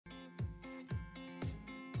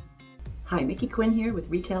Hi, Mickey Quinn here with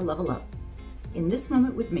Retail Level Up. In this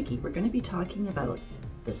moment with Mickey, we're going to be talking about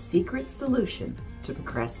the secret solution to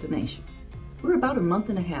procrastination. We're about a month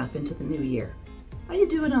and a half into the new year. How you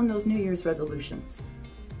doing on those New Year's resolutions?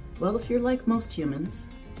 Well, if you're like most humans,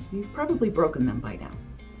 you've probably broken them by now.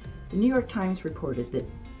 The New York Times reported that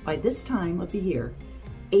by this time of the year,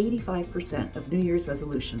 85% of New Year's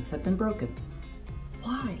resolutions have been broken.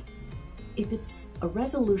 Why? If it's a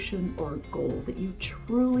resolution or a goal that you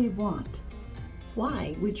truly want,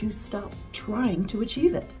 why would you stop trying to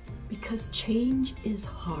achieve it? Because change is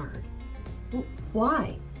hard. Well,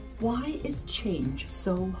 why? Why is change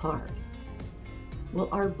so hard? Well,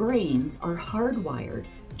 our brains are hardwired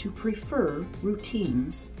to prefer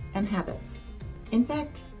routines and habits. In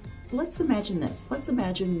fact, let's imagine this. Let's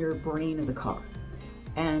imagine your brain is a car,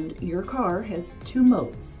 and your car has two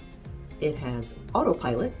modes. It has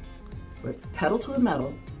autopilot, where it's pedal to the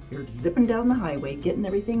metal, you're zipping down the highway, getting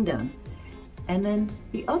everything done. And then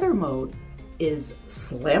the other mode is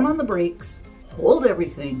slam on the brakes, hold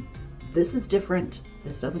everything. This is different,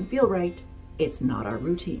 this doesn't feel right, it's not our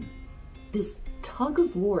routine. This tug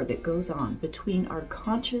of war that goes on between our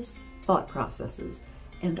conscious thought processes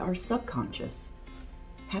and our subconscious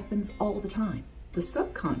happens all the time. The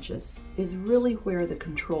subconscious is really where the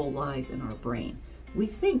control lies in our brain. We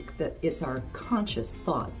think that it's our conscious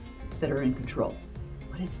thoughts that are in control,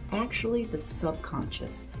 but it's actually the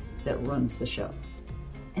subconscious that runs the show.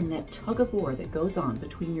 And that tug of war that goes on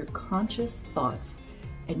between your conscious thoughts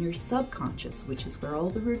and your subconscious, which is where all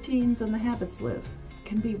the routines and the habits live,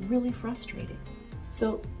 can be really frustrating.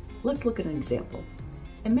 So let's look at an example.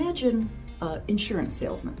 Imagine an insurance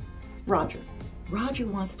salesman, Roger. Roger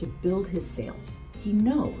wants to build his sales. He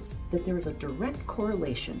knows that there is a direct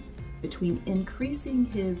correlation between increasing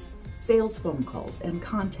his sales phone calls and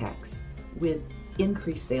contacts with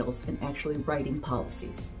increased sales and actually writing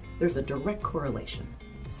policies. There's a direct correlation.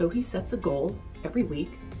 So he sets a goal every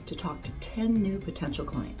week to talk to 10 new potential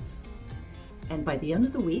clients. And by the end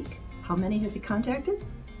of the week, how many has he contacted?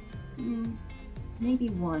 Maybe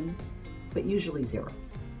one, but usually zero.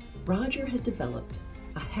 Roger had developed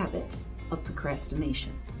a habit of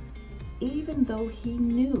procrastination. Even though he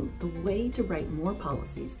knew the way to write more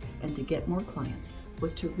policies and to get more clients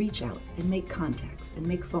was to reach out and make contacts and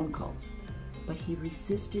make phone calls. But he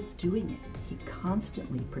resisted doing it. He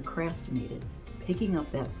constantly procrastinated picking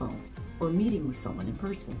up that phone or meeting with someone in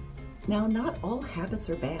person. Now, not all habits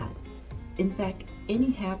are bad. In fact,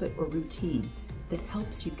 any habit or routine that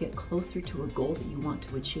helps you get closer to a goal that you want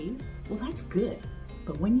to achieve, well, that's good.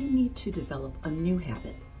 But when you need to develop a new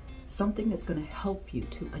habit, something that's going to help you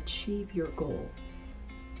to achieve your goal,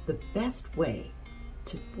 the best way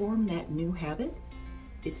to form that new habit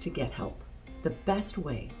is to get help. The best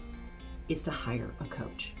way is to hire a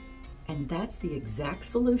coach. And that's the exact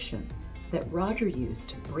solution that Roger used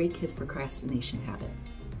to break his procrastination habit.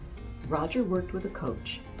 Roger worked with a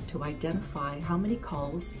coach to identify how many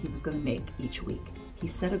calls he was going to make each week. He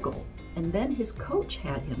set a goal, and then his coach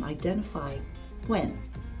had him identify when,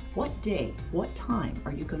 what day, what time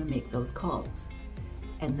are you going to make those calls?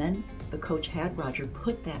 And then the coach had Roger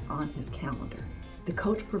put that on his calendar. The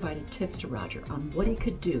coach provided tips to Roger on what he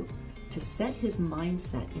could do to set his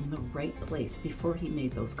mindset in the right place before he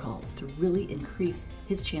made those calls to really increase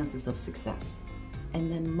his chances of success.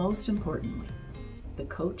 And then most importantly, the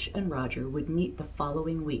coach and Roger would meet the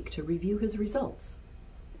following week to review his results.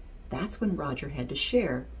 That's when Roger had to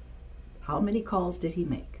share how many calls did he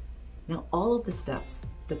make. Now, all of the steps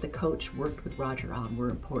that the coach worked with Roger on were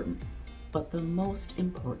important, but the most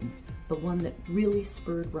important, the one that really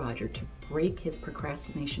spurred Roger to break his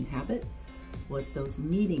procrastination habit, was those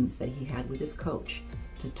meetings that he had with his coach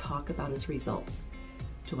to talk about his results,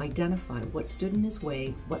 to identify what stood in his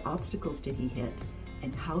way, what obstacles did he hit,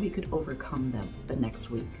 and how he could overcome them the next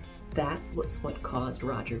week. That was what caused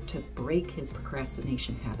Roger to break his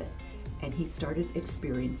procrastination habit, and he started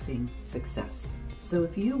experiencing success. So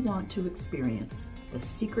if you want to experience the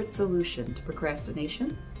secret solution to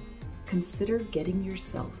procrastination, consider getting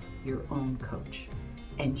yourself your own coach,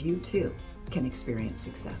 and you too can experience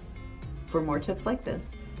success. For more tips like this,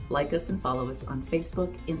 like us and follow us on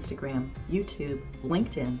Facebook, Instagram, YouTube,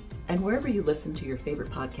 LinkedIn, and wherever you listen to your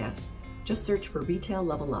favorite podcasts. Just search for Retail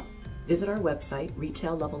Level Up. Visit our website,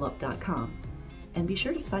 retaillevelup.com, and be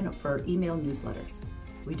sure to sign up for our email newsletters.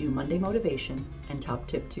 We do Monday Motivation and Top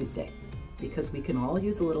Tip Tuesday, because we can all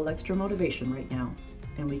use a little extra motivation right now,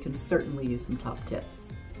 and we can certainly use some top tips.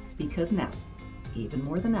 Because now, even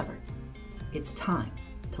more than ever, it's time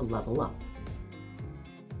to level up.